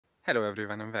Hello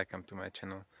everyone and welcome to my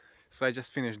channel. So I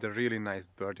just finished a really nice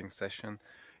birding session.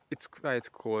 It's quite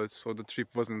cold, so the trip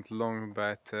wasn't long,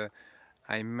 but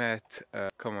I met a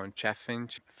common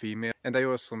chaffinch female and I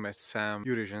also met some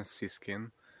Eurasian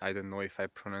siskin. I don't know if I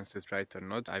pronounced it right or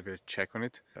not, I will check on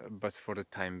it, but for the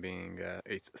time being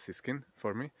it's siskin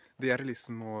for me. They are really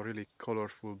small, really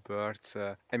colorful birds.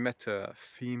 I met a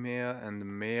female and a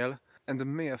male. And the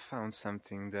male found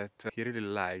something that he really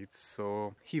liked,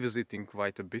 so he was eating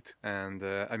quite a bit, and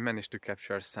I managed to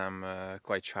capture some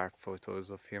quite sharp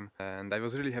photos of him. And I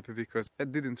was really happy because I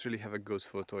didn't really have a good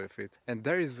photo of it. And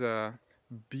there is a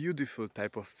beautiful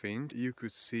type of finch you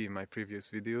could see in my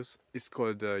previous videos. It's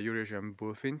called the Eurasian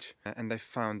bullfinch, and I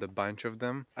found a bunch of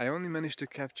them. I only managed to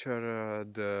capture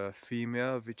the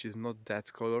female, which is not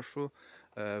that colorful,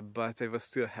 but I was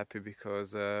still happy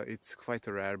because it's quite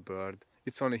a rare bird.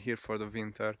 It's only here for the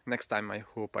winter. Next time I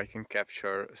hope I can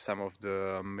capture some of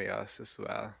the males as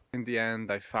well. In the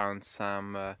end I found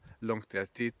some long-tailed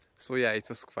teeth. So yeah, it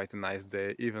was quite a nice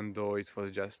day, even though it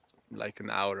was just like an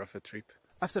hour of a trip.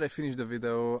 After I finished the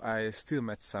video, I still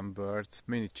met some birds,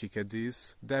 many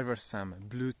chickadees. There were some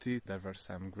blue teeth, there were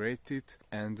some grey teeth,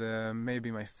 and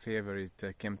maybe my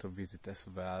favorite came to visit as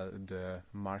well, the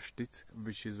marsh teeth,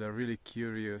 which is a really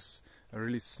curious, a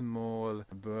really small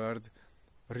bird.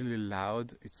 Really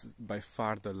loud. It's by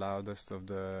far the loudest of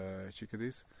the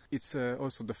chickadees. It's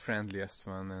also the friendliest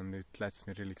one, and it lets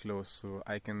me really close so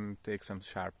I can take some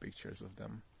sharp pictures of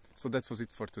them. So that was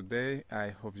it for today.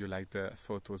 I hope you liked the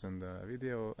photos and the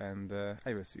video, and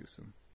I will see you soon.